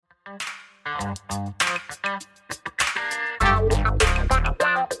Hey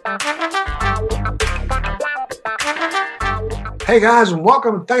guys, and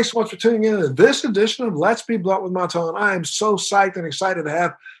welcome, and thanks so much for tuning in to this edition of Let's Be Blunt with Montel. And I am so psyched and excited to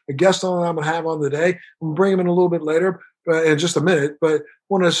have a guest on that I'm going to have on today. We'll bring him in a little bit later, but in just a minute. But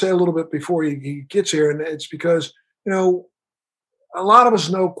wanted to say a little bit before he gets here, and it's because a lot of us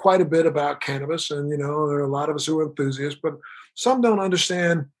know quite a bit about cannabis, and there are a lot of us who are enthusiasts, but some don't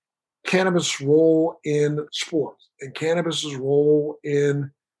understand cannabis' role in sports and cannabis's role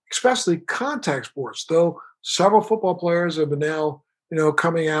in especially contact sports. Though several football players have been now,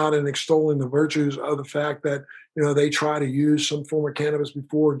 coming out and extolling the virtues of the fact that, they try to use some form of cannabis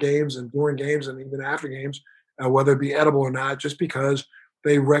before games and during games and even after games, whether it be edible or not, just because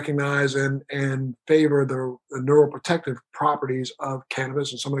they recognize and favor the neuroprotective properties of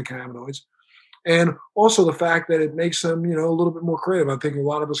cannabis and some of the cannabinoids. And also the fact that it makes them, a little bit more creative. I think a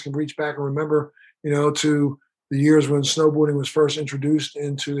lot of us can reach back and remember, to the years when snowboarding was first introduced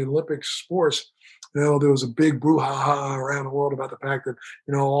into the Olympic sports. There was a big brouhaha around the world about the fact that,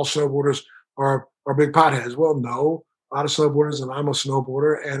 all snowboarders are big potheads. Well, no, a lot of snowboarders, and I'm a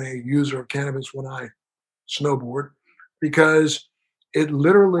snowboarder and a user of cannabis when I snowboard, because it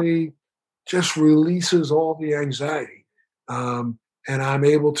literally just releases all the anxiety. And I'm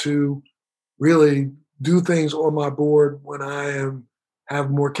able to really do things on my board when have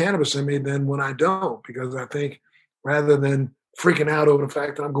more cannabis in me than when I don't, because I think rather than freaking out over the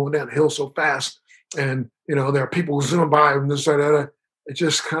fact that I'm going down the hill so fast and, there are people zooming by and this or that, it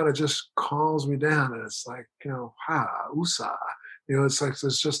just kind of just calms me down. And it's like, USA,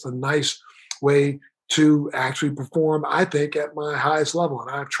 it's just a nice way to actually perform, I think, at my highest level. And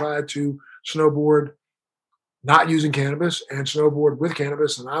I've tried to snowboard not using cannabis and snowboard with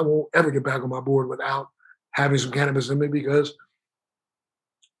cannabis, and I won't ever get back on my board without having some cannabis in me, because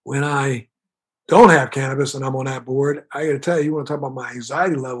when I don't have cannabis and I'm on that board, I got to tell you, you want to talk about my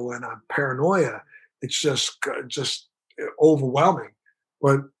anxiety level and paranoia, it's just overwhelming.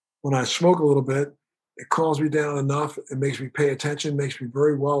 But when I smoke a little bit, it calms me down enough. It makes me pay attention, makes me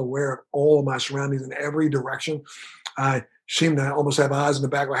very well aware of all of my surroundings in every direction. I seem to almost have eyes in the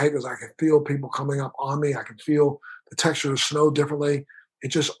back of my head because I can feel people coming up on me. I can feel the texture of snow differently. It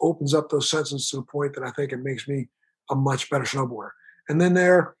just opens up those senses to the point that I think it makes me a much better snowboarder. And then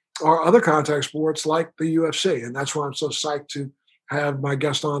there are other contact sports like the UFC, and that's why I'm so psyched to have my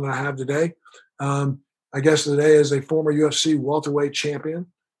guest on that I have today. My guest today is a former UFC welterweight champion,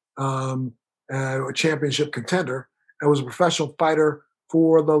 a championship contender, and was a professional fighter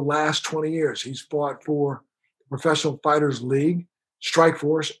for the last 20 years. He's fought for the Professional Fighters League,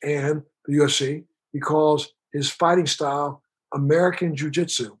 Strikeforce, and the UFC. He calls his fighting style American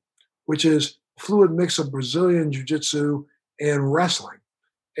Jiu-Jitsu, which is a fluid mix of Brazilian Jiu-Jitsu and wrestling,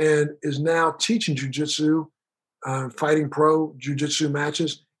 and is now teaching Jiu-Jitsu, fighting pro Jiu-Jitsu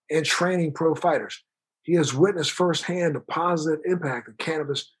matches, and training pro fighters. He has witnessed firsthand the positive impact that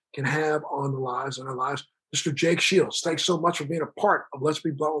cannabis can have on the lives and our lives. Mr. Jake Shields, thanks so much for being a part of Let's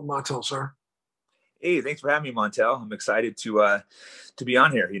Be Blunt with Montel, sir. Hey, thanks for having me, Montel. I'm excited to be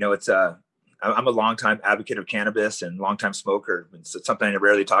on here. It's I'm a longtime advocate of cannabis and longtime smoker. It's something I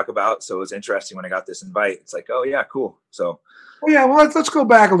rarely talk about, so it was interesting when I got this invite. It's like, oh yeah, cool. So, let's go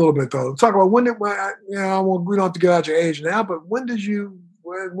back a little bit though. Talk about we don't have to get out your age now, but when did your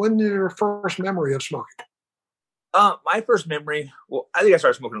first memory of smoking? My first memory, I think I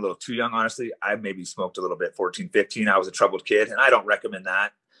started smoking a little too young, honestly. I maybe smoked a little bit, 14, 15. I was a troubled kid, and I don't recommend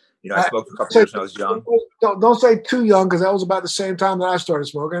that. I smoked a couple years when I was young. Don't say too young, because that was about the same time that I started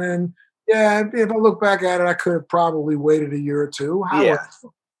smoking. And yeah, if I look back at it, I could have probably waited a year or two. However,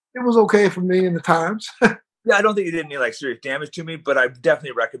 it was okay for me in the times. Yeah, I don't think it did any serious damage to me, but I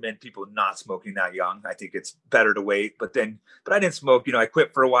definitely recommend people not smoking that young. I think it's better to wait. But I didn't smoke. I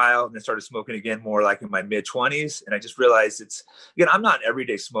quit for a while and then started smoking again more like in my mid-20s. And I just realized I'm not an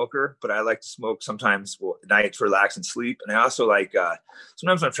everyday smoker, but I like to smoke sometimes at night to relax and sleep. And I also like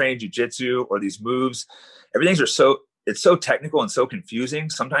sometimes when I'm training jiu-jitsu or these moves, it's so technical and so confusing.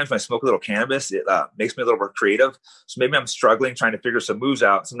 Sometimes when I smoke a little cannabis, it makes me a little more creative. So maybe I'm struggling trying to figure some moves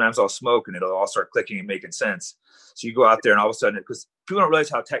out. Sometimes I'll smoke and it'll all start clicking and making sense. So you go out there and all of a sudden, because people don't realize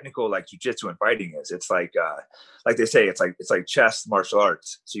how technical like jiu-jitsu and fighting is. It's like they say, it's like chess martial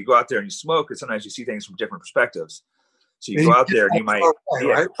arts. So you go out there and you smoke, and sometimes you see things from different perspectives. So you go out there and you might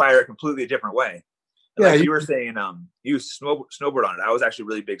fire a completely different way. And like you were saying, you snowboard on it. I was actually a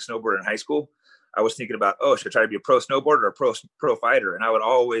really big snowboarder in high school. I was thinking about, should I try to be a pro snowboarder or a pro fighter? And I would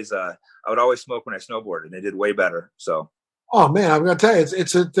always smoke when I snowboarded, and it did way better. So, oh man, I'm gonna tell you,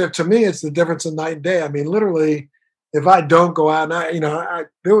 to me, it's the difference in night and day. I mean, literally, if I don't go out, and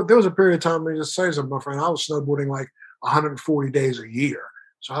there was a period of time, let me just say something, my friend, I was snowboarding like 140 days a year.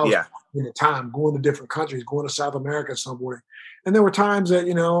 So I was Yeah. in the time going to different countries, going to South America snowboarding. And there were times that,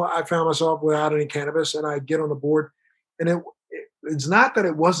 I found myself without any cannabis and I'd get on the board and it's not that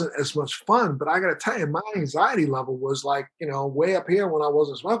it wasn't as much fun, but I got to tell you, my anxiety level was like, way up here when I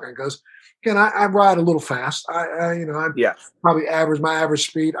wasn't smoking. Because again, I ride a little fast. I'm Yeah. probably my average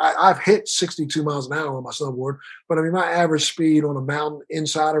speed. I've hit 62 miles an hour on my snowboard, but I mean, my average speed on a mountain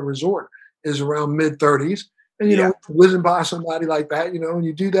inside a resort is around mid 30s. And, Yeah. whizzing by somebody like that, and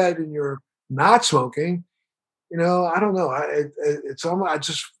you do that and you're not smoking, I don't know. It's almost, I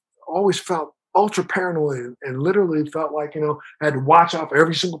just always felt ultra paranoid and literally felt like, I had to watch out for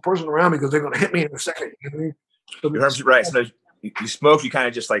every single person around me because they're going to hit me in a second. You know what I mean? Your arms right. So you smoke, you kind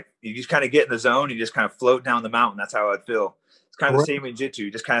of just like you just kind of get in the zone, you just kind of float down the mountain. That's how I'd feel. It's kind of the Correct. same in jiu-jitsu.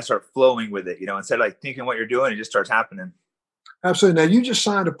 You just kind of start flowing with it, instead of like thinking what you're doing, it just starts happening. Absolutely. Now, you just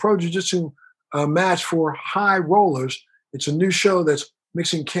signed a pro jiu-jitsu match for High Rollers. It's a new show that's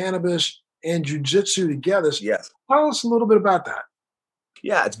mixing cannabis and jiu-jitsu together. Yes. Tell us a little bit about that.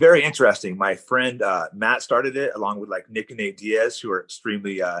 Yeah, it's very interesting. My friend Matt started it along with like Nick and Nate Diaz, who are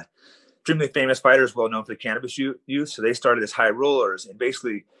extremely famous fighters, well known for the cannabis use. So they started this High Rollers, and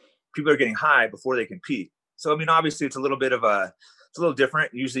basically people are getting high before they compete. So I mean, obviously it's a little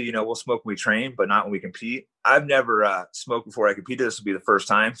different. Usually, we'll smoke when we train, but not when we compete. I've never smoked before I competed. This will be the first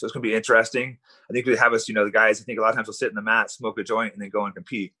time, so it's going to be interesting. I think we have us, the guys. I think a lot of times we'll sit in the mat, smoke a joint, and then go and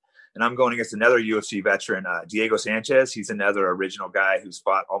compete. And I'm going against another UFC veteran, Diego Sanchez. He's another original guy who's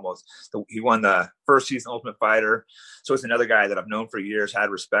fought he won the first season Ultimate Fighter. So it's another guy that I've known for years, had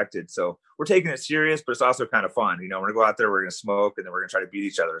respected. So we're taking it serious, but it's also kind of fun. We're going to go out there, we're going to smoke, and then we're going to try to beat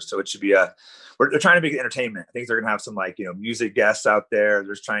each other. So it should be they're trying to make it entertainment. I think they're going to have some music guests out there.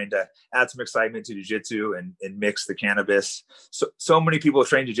 They're trying to add some excitement to jiu-jitsu and mix the cannabis. So many people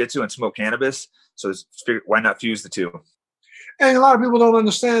train jiu-jitsu and smoke cannabis. So why not fuse the two? And a lot of people don't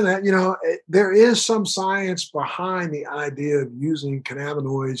understand that, there is some science behind the idea of using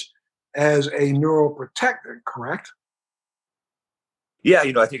cannabinoids as a neuroprotectant, correct? Yeah,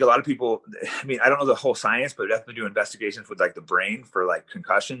 I think a lot of people, I mean, I don't know the whole science, but definitely do investigations with like the brain for like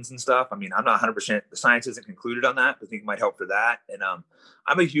concussions and stuff. I mean, I'm not 100%, the science isn't concluded on that, but I think it might help for that. And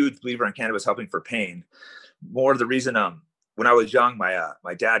I'm a huge believer in cannabis helping for pain. More of the reason, when I was young,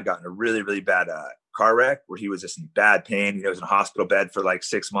 my dad got in a really, really bad car wreck where he was just in bad pain. He was in a hospital bed for like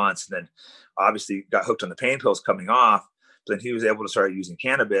 6 months, and then obviously got hooked on the pain pills coming off. But then he was able to start using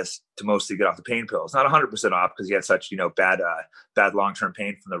cannabis to mostly get off the pain pills. Not 100% off because he had such bad long-term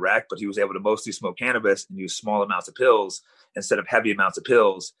pain from the wreck, but he was able to mostly smoke cannabis and use small amounts of pills instead of heavy amounts of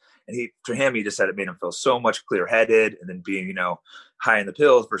pills. And he just said it made him feel so much clear-headed, and then being high in the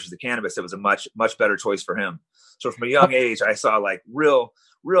pills versus the cannabis, it was a much better choice for him. So from a young age, I saw like real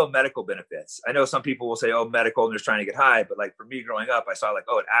medical benefits. I know some people will say, oh, medical, and they're just trying to get high. But like for me growing up, I saw like,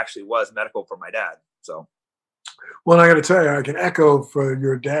 oh, it actually was medical for my dad. So. Well, I got to tell you, I can echo for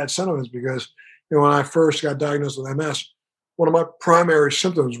your dad's sentiments because, when I first got diagnosed with MS, one of my primary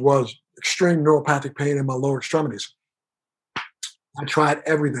symptoms was extreme neuropathic pain in my lower extremities. I tried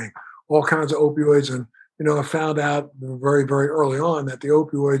everything, all kinds of opioids, and I found out very, very early on that the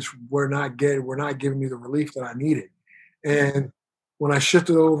opioids were not giving me the relief that I needed. And when I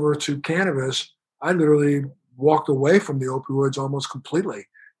shifted over to cannabis, I literally walked away from the opioids almost completely.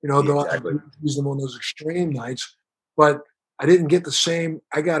 Though I Exactly. used them on those extreme nights, but I didn't get the same.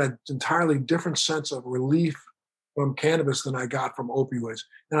 I got an entirely different sense of relief from cannabis than I got from opioids,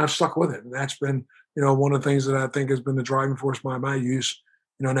 and I've stuck with it. And that's been, one of the things that I think has been the driving force behind my use,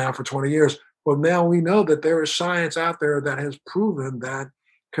 now for 20 years. But now we know that there is science out there that has proven that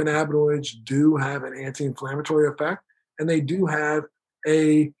cannabinoids do have an anti-inflammatory effect, and they do have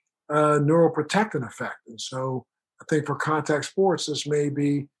a neuroprotectant effect. And so I think for contact sports, this may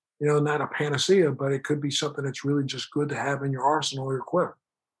be, not a panacea, but it could be something that's really just good to have in your arsenal or your quiver.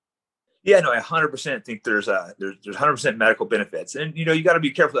 Yeah, no, I 100% think there's 100% medical benefits, and you got to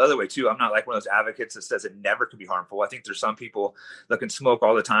be careful the other way too. I'm not like one of those advocates that says it never can be harmful. I think there's some people that can smoke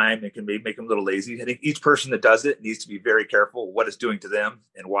all the time and can make them a little lazy. I think each person that does it needs to be very careful what it's doing to them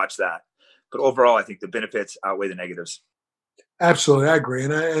and watch that. But overall, I think the benefits outweigh the negatives. Absolutely, I agree,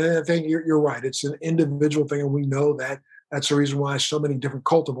 and I think you're right. It's an individual thing, and we know that that's the reason why so many different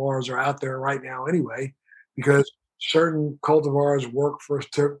cultivars are out there right now, anyway, because certain cultivars work for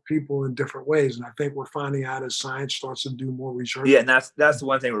people in different ways, and I think we're finding out as science starts to do more research. Yeah, and that's the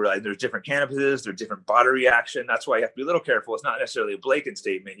one thing we're like. There's different cannabises, there's different body reaction. That's why you have to be a little careful. It's not necessarily a blatant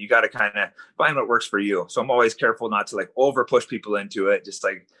statement. You got to kind of find what works for you. So I'm always careful not to like over push people into it. Just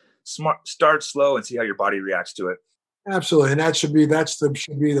like start slow and see how your body reacts to it. Absolutely, and should be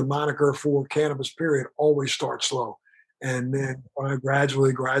the moniker for cannabis. Period. Always start slow, and then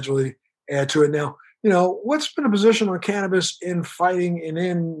gradually add to it. Now, what's been a position on cannabis in fighting and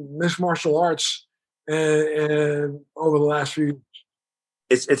in mixed martial arts, and over the last few.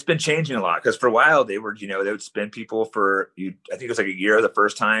 It's been changing a lot because for a while they would spin people for you. I think it was like a year the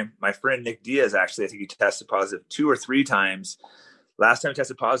first time. My friend Nick Diaz actually, I think he tested positive 2 or 3 times. Last time he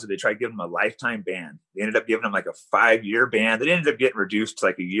tested positive, they tried giving him a lifetime ban. They ended up giving him like a 5-year ban. They ended up getting reduced to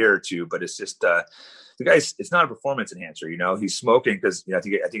like a year or two, but it's just the guy's. It's not a performance enhancer. He's smoking because I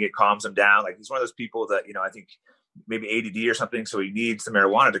think it calms him down. Like he's one of those people that I think maybe ADD or something, so he needs the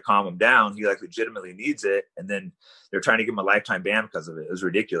marijuana to calm him down. He like legitimately needs it, and then they're trying to give him a lifetime ban because of it. It was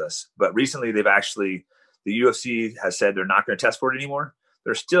ridiculous. But recently, the UFC has said they're not going to test for it anymore.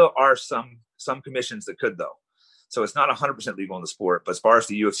 There still are some commissions that could though. So it's not 100% legal in the sport, but as far as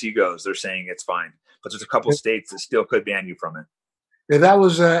the UFC goes, they're saying it's fine. But there's a couple states that still could ban you from it. Yeah, that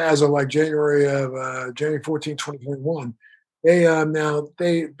was as of like January 14, 2021.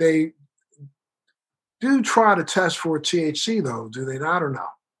 They do try to test for THC though, do they not or no?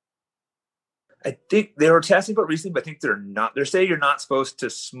 I think they were testing for it recently, but I think they're not. They're saying you're not supposed to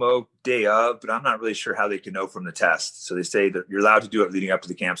smoke day of, but I'm not really sure how they can know from the test. So they say that you're allowed to do it leading up to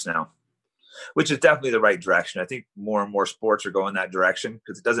the camps now, which is definitely the right direction. I think more and more sports are going that direction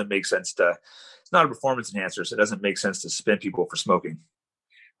because it doesn't make sense it's not a performance enhancer, so it doesn't make sense to spin people for smoking.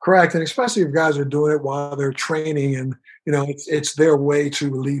 Correct, and especially if guys are doing it while they're training, and it's their way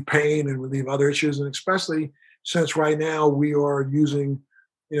to relieve pain and relieve other issues, and especially since right now we are using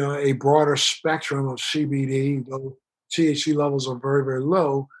a broader spectrum of CBD, though THC levels are very very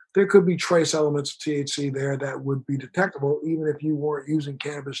low. There could be trace elements of THC there that would be detectable, even if you weren't using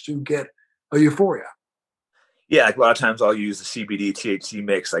cannabis to get a euphoria. Yeah, like a lot of times I'll use the CBD THC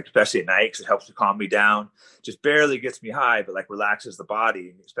mix, like especially at night, because it helps to calm me down. Just barely gets me high, but like relaxes the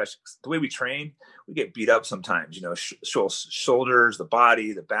body. Especially the way we train, we get beat up sometimes. Shoulders, the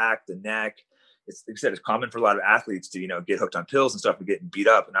body, the back, the neck. It's like I said, it's common for a lot of athletes to get hooked on pills and stuff and getting beat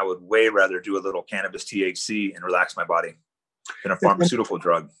up. And I would way rather do a little cannabis THC and relax my body than a pharmaceutical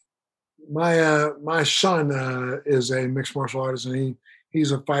drug. My son is a mixed martial artist, and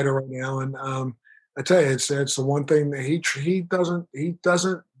he's a fighter right now. And I tell you, it's the one thing that he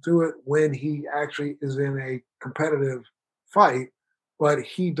doesn't do it when he actually is in a competitive fight, but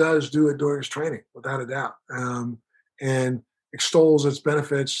he does do it during his training, without a doubt, and extols its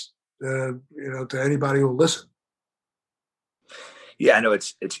benefits, to anybody who will listen. Yeah, I know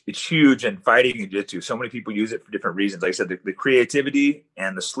it's huge in fighting and jiu-jitsu. So many people use it for different reasons. Like I said, the creativity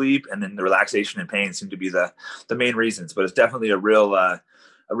and the sleep, and then the relaxation and pain seem to be the main reasons. But it's definitely a real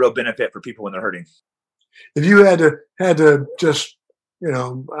benefit for people when they're hurting. If you had to just I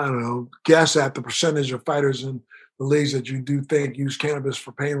don't know, guess at the percentage of fighters in the leagues that you do think use cannabis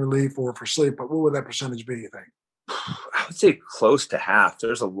for pain relief or for sleep, but what would that percentage be? You think? I would say close to half.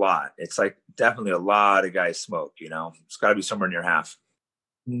 There's a lot. It's like definitely a lot of guys smoke. It's got to be somewhere near half.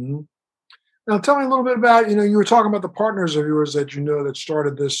 Hmm. Now, tell me a little bit about you were talking about the partners of yours that that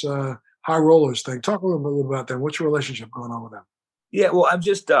started this high rollers thing. Talk a little bit about them. What's your relationship going on with them? Yeah, well, I'm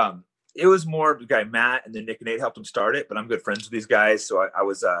just it was more the guy Matt and then Nick and Nate helped him start it, but I'm good friends with these guys, so I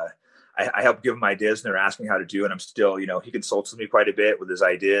was I helped give him ideas and they're asking me how to do it. I'm still he consults with me quite a bit with his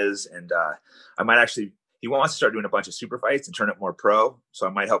ideas, and I might actually he wants to start doing a bunch of super fights and turn it more pro, so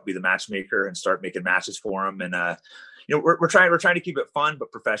I might help be the matchmaker and start making matches for him. And we're trying to keep it fun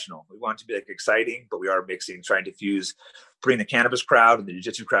but professional. We want it to be like exciting, but we are trying to bring the cannabis crowd and the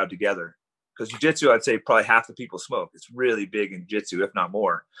jiu-jitsu crowd together. Because jiu-jitsu, I'd say probably half the people smoke. It's really big in jiu-jitsu, if not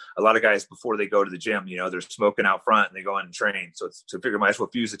more. A lot of guys, before they go to the gym, they're smoking out front and they go in and train. So I figure might as well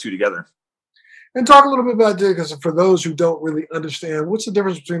fuse the two together. And talk a little bit about that, because for those who don't really understand, what's the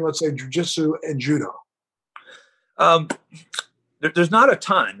difference between, let's say, jujitsu and judo? There's not a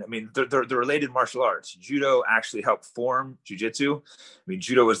ton. I mean, they're related martial arts. Judo actually helped form jiu-jitsu. I mean,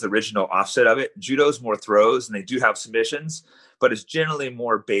 judo was the original offset of it. Judo's more throws, and they do have submissions, but it's generally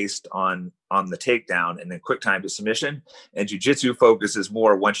more based on the takedown and then quick time to submission. And jiu-jitsu focuses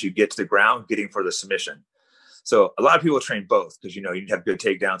more once you get to the ground, getting for the submission. So a lot of people train both because you have good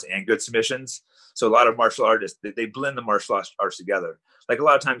takedowns and good submissions. So a lot of martial artists, they blend the martial arts together. Like a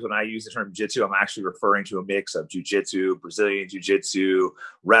lot of times when I use the term jiu-jitsu, I'm actually referring to a mix of jiu-jitsu, Brazilian jiu-jitsu,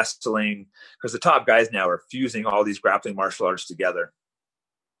 wrestling, because the top guys now are fusing all these grappling martial arts together.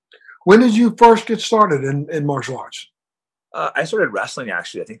 When did you first get started in martial arts? I started wrestling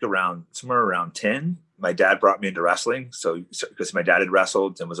actually, I think somewhere around 10. My dad brought me into wrestling. So because my dad had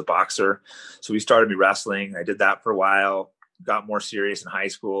wrestled and was a boxer. So he started me wrestling. I did that for a while, got more serious in high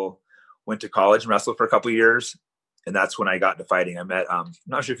school, went to college and wrestled for a couple of years. and that's when I got into fighting. I met I'm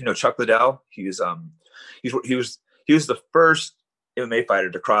not sure if you know Chuck Liddell. He was the first MMA fighter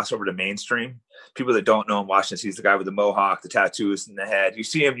to cross over to mainstream. People that don't know him watching this, he's the guy with the mohawk, the tattoos in the head. You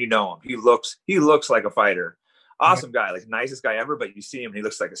see him, you know him. He looks like a fighter. Awesome guy, like nicest guy ever, but you see him and he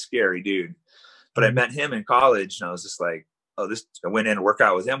looks like a scary dude. But I met him in college and I was just like, oh, this. I went in and worked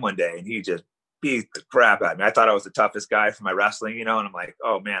out with him one day and he just beat the crap out of me. I thought I was the toughest guy for my wrestling, and I'm like,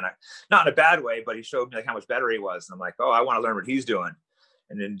 oh man, not in a bad way, but he showed me like how much better he was. And I'm like, oh, I want to learn what he's doing.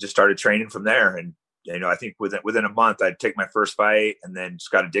 And then just started training from there. And I think within a month I'd take my first fight and then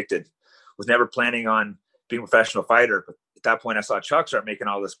just got addicted. Was never planning on being a professional fighter, but at that point I saw Chuck start making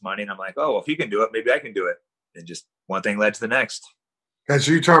all this money and I'm like, oh, well, if he can do it, maybe I can do it. And just one thing led to the next. Okay,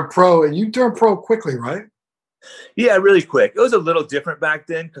 so you turned pro, and you turned pro quickly, right? Yeah, really quick. It was a little different back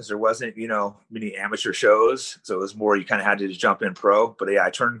then because there wasn't, many amateur shows. So it was more you kind of had to just jump in pro. But yeah, I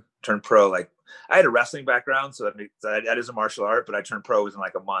turned pro. Like I had a wrestling background, so that is a martial art. But I turned pro within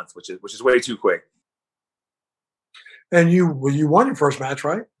like a month, which is way too quick. And you won your first match,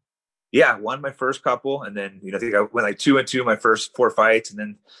 right? Yeah, won my first couple, and then I think I went like 2-2 my first 4 fights,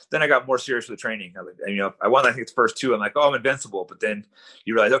 and then I got more serious with the training. I won I think the first 2. I'm like, oh, I'm invincible. But then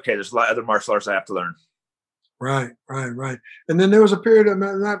you realize, okay, there's a lot of other martial arts I have to learn. Right. And then there was a period, I'm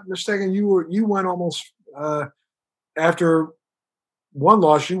not mistaken, you went almost after one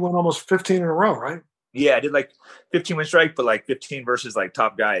loss, you won almost 15 in a row, right? Yeah, I did like 15 win strike, but like 15 versus like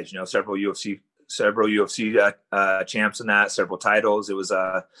top guys. Several UFC champs in that, several titles. It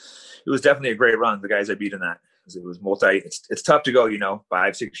was definitely a great run. The guys I beat in that. It was it's tough to go,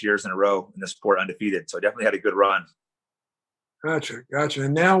 5-6 years in a row in the sport undefeated. So I definitely had a good run. Gotcha.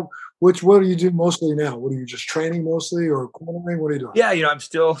 And now, what do you do mostly now? What are you just training mostly or cornering? What are you doing? Yeah, I'm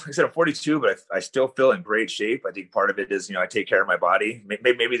still, like I said, I'm 42, but I still feel in great shape. I think part of it is, I take care of my body,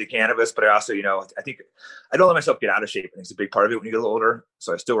 maybe the cannabis, but I also, I think I don't let myself get out of shape. I think it's a big part of it when you get a little older.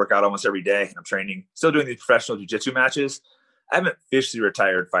 So I still work out almost every day and I'm training, still doing these professional jiu-jitsu matches. I haven't officially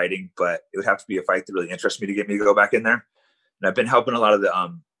retired fighting, but it would have to be a fight that really interests me to get me to go back in there. And I've been helping a lot of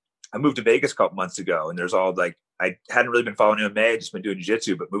I moved to Vegas a couple months ago, and there's all like I hadn't really been following MMA, just been doing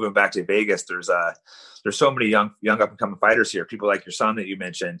jiu-jitsu. But moving back to Vegas, there's so many young up and coming fighters here. People like your son that you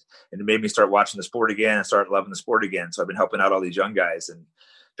mentioned, and it made me start watching the sport again and start loving the sport again. So I've been helping out all these young guys, and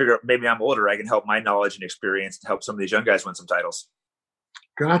figure maybe I'm older, I can help my knowledge and experience to help some of these young guys win some titles.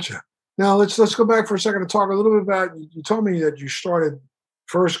 Gotcha. Now let's go back for a second to talk a little bit about. You told me that you started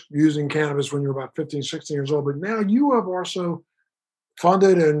first using cannabis when you were about 15, 16 years old, but now you have also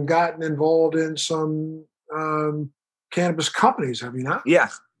funded and gotten involved in some cannabis companies, have you not? Yeah,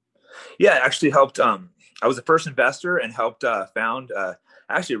 I actually helped. I was the first investor and helped found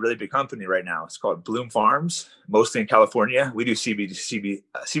actually a really big company right now. It's called Bloom Farms, mostly in California. We do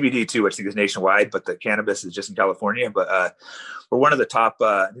CBD too, which I think is nationwide, but the cannabis is just in California. But we're one of the top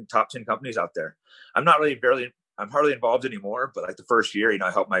 10 companies out there. I'm hardly involved anymore, but like the first year,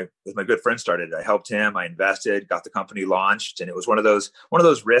 I helped my good friend started. I helped him. I invested, got the company launched, and it was one of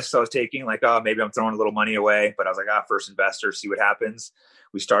those risks I was taking. Like, oh, maybe I'm throwing a little money away, but I was like, first investor, see what happens.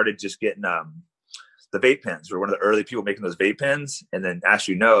 We started just getting the vape pens. We're one of the early people making those vape pens, and then as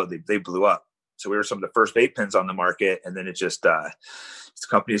you know, they blew up. So we were some of the first vape pens on the market, and then it just the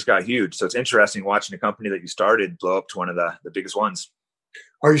companies got huge. So it's interesting watching a company that you started blow up to one of the biggest ones.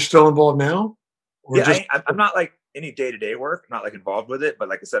 Are you still involved now? I'm not like any day-to-day work, not like involved with it. But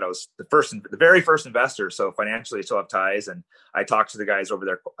like I said, I was the very first investor. So financially I still have ties, and I talked to the guys over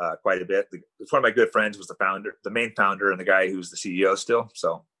there quite a bit. It's one of my good friends was the main founder and the guy who's the CEO still.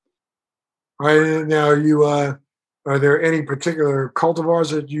 So. All right. Now are there any particular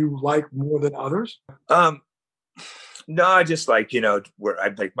cultivars that you like more than others? No, I just like, where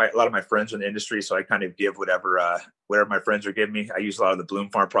I like a lot of my friends in the industry. So I kind of give whatever my friends are giving me. I use a lot of the Bloom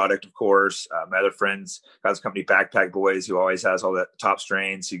Farm product, of course. My other friends got this company, Backpack Boys, who always has all the top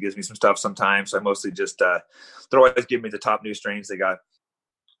strains. He gives me some stuff sometimes. So I mostly just, they're always giving me the top new strains they got.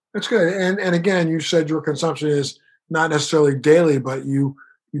 That's good. And again, you said your consumption is not necessarily daily, but you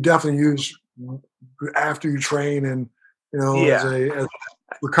definitely use after you train and, as a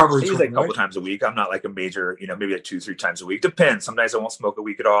recovery. I use like a couple times a week. I'm not like a major, maybe like 2-3 times a week. Depends. Sometimes I won't smoke a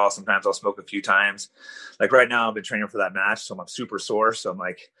week at all. Sometimes I'll smoke a few times. Like right now, I've been training for that match, so I'm super sore. So I'm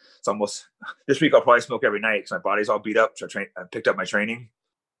like, it's almost this week. I'll probably smoke every night because my body's all beat up. So I picked up my training.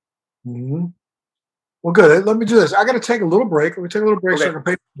 Mm-hmm. Well, good. Let me do this. I got to take a little break. Let me take a little break okay. So I can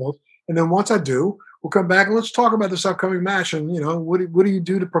pay the bills. And then once I do, we'll come back and let's talk about this upcoming match. And what do you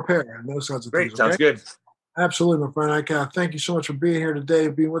do to prepare and those kinds of things. Great. Sounds good. Absolutely, my friend. I thank you so much for being here today,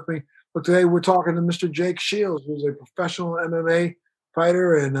 being with me. But today we're talking to Mr. Jake Shields, who's a professional MMA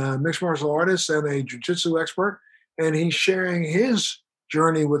fighter and mixed martial artist and a jiu-jitsu expert. and he's sharing his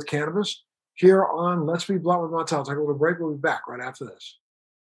journey with cannabis here on Let's Be Blunt with Montel. Take a little break. We'll be back right after this.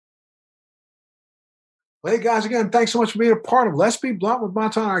 Well, hey guys, again, thanks so much for being a part of Let's Be Blunt with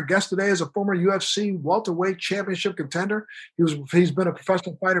Montel. Our guest today is a former UFC welterweight championship contender. He's been a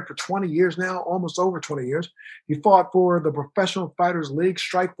professional fighter for 20 years now, almost over 20 years. He fought for the Professional Fighters League,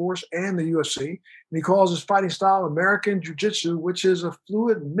 Strikeforce, and the UFC. And he calls his fighting style American Jiu-Jitsu, which is a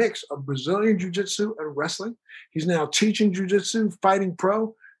fluid mix of Brazilian Jiu-Jitsu and wrestling. He's now teaching Jiu-Jitsu, fighting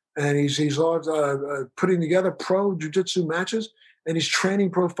pro, and he's putting together pro Jiu-Jitsu matches, and he's training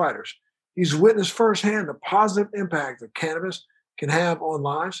pro fighters. He's witnessed firsthand the positive impact that cannabis can have on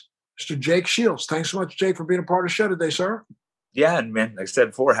lives. Mr. Jake Shields. Thanks so much, Jake, for being a part of the show today, sir. Yeah, and man, like I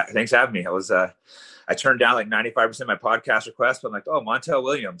said before, thanks for having me. I turned down like 95% of my podcast requests, but I'm like, oh, Montel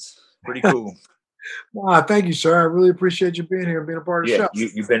Williams, pretty cool. Wow, thank you, sir. I really appreciate you being here and being a part of the show.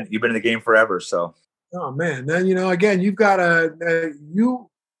 You've been in the game forever, so. Oh man, then again, you've got you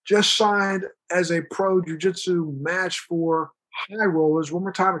just signed as a pro jiu-jitsu match for high rollers. One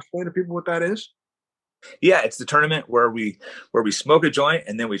more time, explain to people what that is. Yeah, it's the tournament where we smoke a joint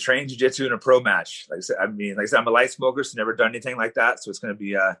and then we train jiu-jitsu in a pro match. Like I said, I'm a light smoker, so never done anything like that. So it's going to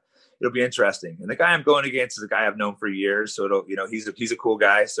be it'll be interesting. And the guy I'm going against is a guy I've known for years. So he's a cool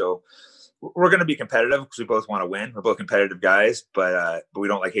guy. So we're going to be competitive because we both want to win. We're both competitive guys, but we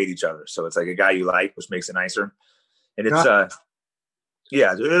don't like hate each other. So it's like a guy you like, which makes it nicer. And it's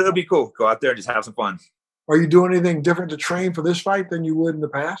it'll be cool. Go out there and just have some fun. Are you doing anything different to train for this fight than you would in the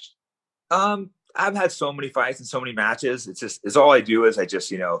past? I've had so many fights and so many matches. It's all I do is I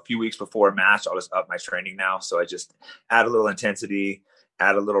just, a few weeks before a match, I'll just up my training now. So I just add a little intensity,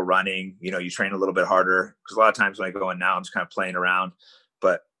 add a little running, you train a little bit harder. Because a lot of times when I go in now, I'm just kind of playing around.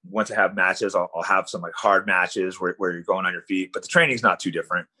 But once I have matches, I'll have some like hard matches where you're going on your feet. But the training's not too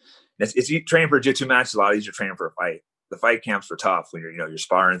different. It's training for a jiu-jitsu match is a lot easier training for a fight. The fight camps were tough when you're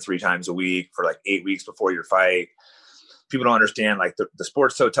sparring 3 times a week for like 8 weeks before your fight. People don't understand like the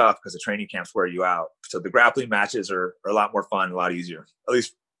sport's so tough because the training camps wear you out. So the grappling matches are a lot more fun, a lot easier, at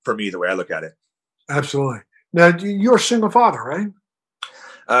least for me, the way I look at it. Absolutely. Now you're a single father, right?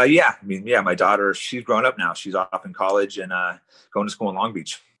 Yeah. My daughter, she's grown up now. She's off in college and going to school in Long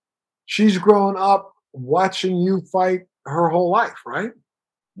Beach. She's grown up watching you fight her whole life, right?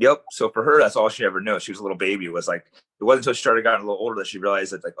 Yep. So for her, that's all she ever knew. She was a little baby. It wasn't until she started getting a little older that she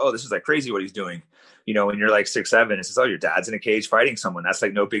realized that like, oh, this is like crazy what he's doing. When you're like 6, 7, it says, oh, your dad's in a cage fighting someone. That's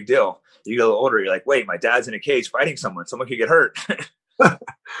like no big deal. You get a little older, you're like, wait, my dad's in a cage fighting someone. Someone could get hurt.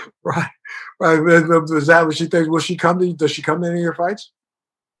 Right. Is that what she thinks? Does she come to any of your fights?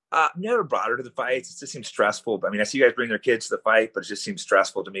 Never brought her to the fights. It just seems stressful. But I see you guys bring their kids to the fight, but it just seems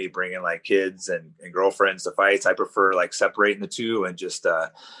stressful to me bringing like kids and girlfriends to fights. I prefer like separating the two and just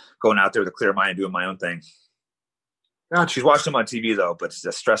going out there with a clear mind and doing my own thing. Gotcha. She's watching them on TV though, but it's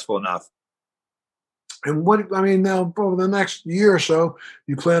just stressful enough. And now over the next year or so,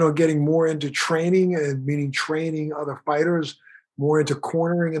 you plan on getting more into training and meaning training other fighters, more into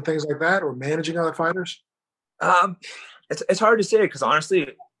cornering and things like that, or managing other fighters? It's hard to say because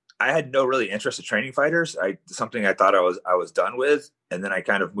honestly, I had no really interest in training fighters. Something I thought I was done with, and then I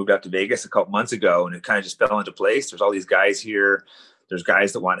kind of moved out to Vegas a couple months ago, and it kind of just fell into place. There's all these guys here. There's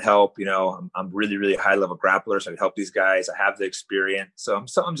guys that want help. I'm really, really high level grappler, so I can help these guys. I have the experience, so I'm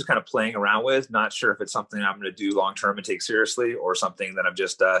just kind of playing around with. Not sure if it's something I'm going to do long term and take seriously, or something that I'm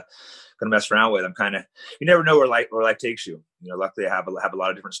just going to mess around with. You never know where life takes you. Luckily I have a lot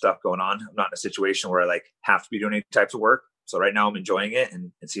of different stuff going on. I'm not in a situation where I like have to be doing any types of work. So right now I'm enjoying it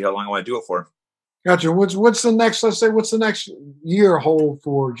and see how long I want to do it for. Gotcha. What's the next year hold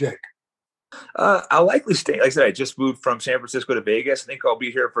for Jake? I'll likely stay. Like I said, I just moved from San Francisco to Vegas. I think I'll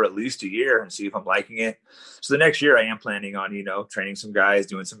be here for at least a year and see if I'm liking it. So the next year I am planning on, training some guys,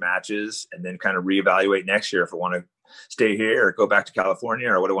 doing some matches, and then kind of reevaluate next year if I want to stay here or go back to California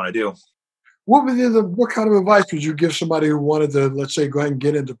or what I want to do. What kind of advice would you give somebody who wanted to, let's say, go ahead and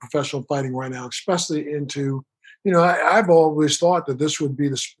get into professional fighting right now, especially into, I've always thought that this would be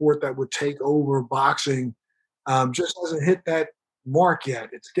the sport that would take over boxing. Just hasn't hit that mark yet.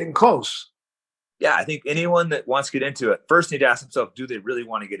 It's getting close. Yeah, I think anyone that wants to get into it first need to ask themselves, do they really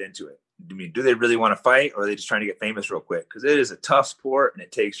want to get into it? Do they really want to fight, or are they just trying to get famous real quick? Because it is a tough sport and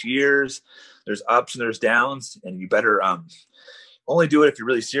it takes years. There's ups and there's downs, and you better only do it if you're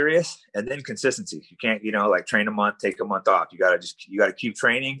really serious, and then consistency. You can't, like train a month, take a month off. You got to keep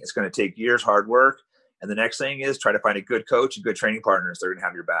training. It's going to take years, hard work. And the next thing is try to find a good coach and good training partners. They're going to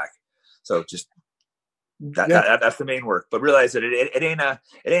have your back. So just That's the main work. But realize that it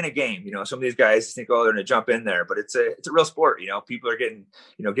ain't a game. You know, some of these guys think, oh, they're gonna jump in there, but it's a real sport. You know, people are getting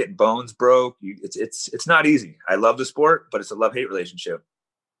bones broke. It's not easy. I love the sport, but it's a love-hate relationship.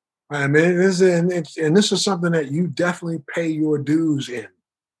 I mean, this is something that you definitely pay your dues in.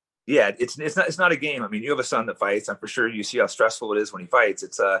 Yeah, it's not a game. I mean, you have a son that fights. I'm for sure you see how stressful it is when he fights.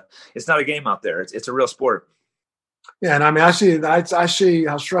 It's not a game out there. It's a real sport. Yeah, and I mean, I see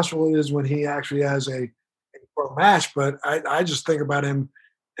how stressful it is when he actually has a pro match, but I just think about him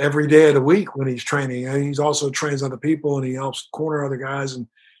every day of the week when he's training. And he's also trains other people and he helps corner other guys, and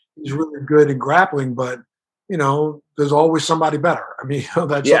he's really good in grappling. But there's always somebody better. I mean,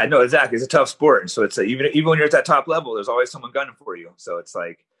 that's no, exactly. It's a tough sport, and so it's even when you're at that top level, there's always someone gunning for you. So it's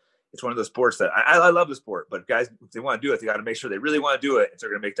like it's one of those sports that I love the sport, but guys, if they want to do it, they got to make sure they really want to do it, and so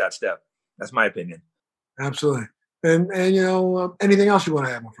they're going to make that step. That's my opinion. Absolutely. And anything else you want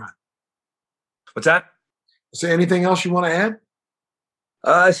to add, my friend? What's that? Is there anything else you want to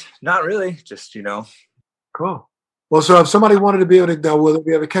add? Not really. Just Cool. Well, so if somebody wanted to be able to go, will they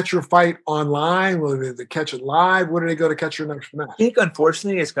be able to catch your fight online? Will they be able to catch it live? Where do they go to catch your next match? I think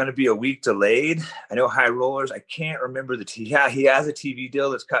unfortunately it's going to be a week delayed. I know High Rollers. I can't remember he has a TV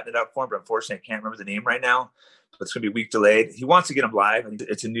deal that's cutting it up for him, but unfortunately I can't remember the name right now. But it's going to be a week delayed. He wants to get him live.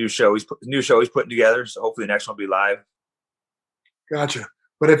 It's a new show. He's putting together. So hopefully the next one will be live. Gotcha.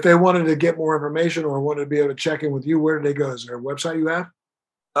 But if they wanted to get more information or wanted to be able to check in with you, where do they go? Is there a website you have?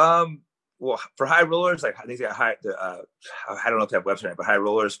 Well, for High Rollers, I think they got I don't know if they have a website, but High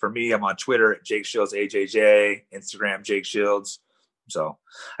Rollers, for me, I'm on Twitter at Jake Shields AJJ, Instagram Jake Shields. So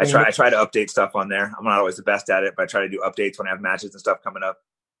I try to update stuff on there. I'm not always the best at it, but I try to do updates when I have matches and stuff coming up.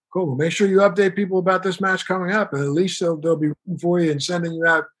 Cool. Well, make sure you update people about this match coming up, and at least they'll be rooting for you and sending you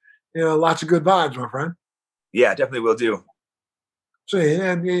out, lots of good vibes, my friend. Yeah, definitely will do. See,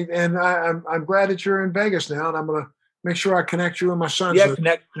 and I'm glad that you're in Vegas now, and I'm gonna make sure I connect you and my son. Yeah,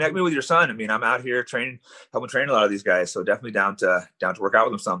 connect me with your son. I mean, I'm out here helping train a lot of these guys, so definitely down to work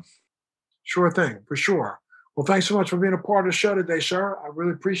out with them some. Sure thing, for sure. Well, thanks so much for being a part of the show today, sir. I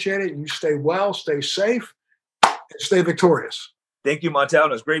really appreciate it. You stay well, stay safe, and stay victorious. Thank you, Montel.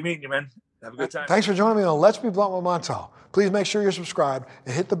 It was great meeting you, man. Have a good time. Thanks for joining me on Let's Be Blunt with Montel. Please make sure you're subscribed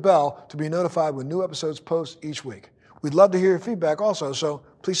and hit the bell to be notified when new episodes post each week. We'd love to hear your feedback also, so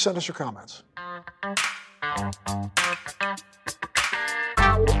please send us your comments.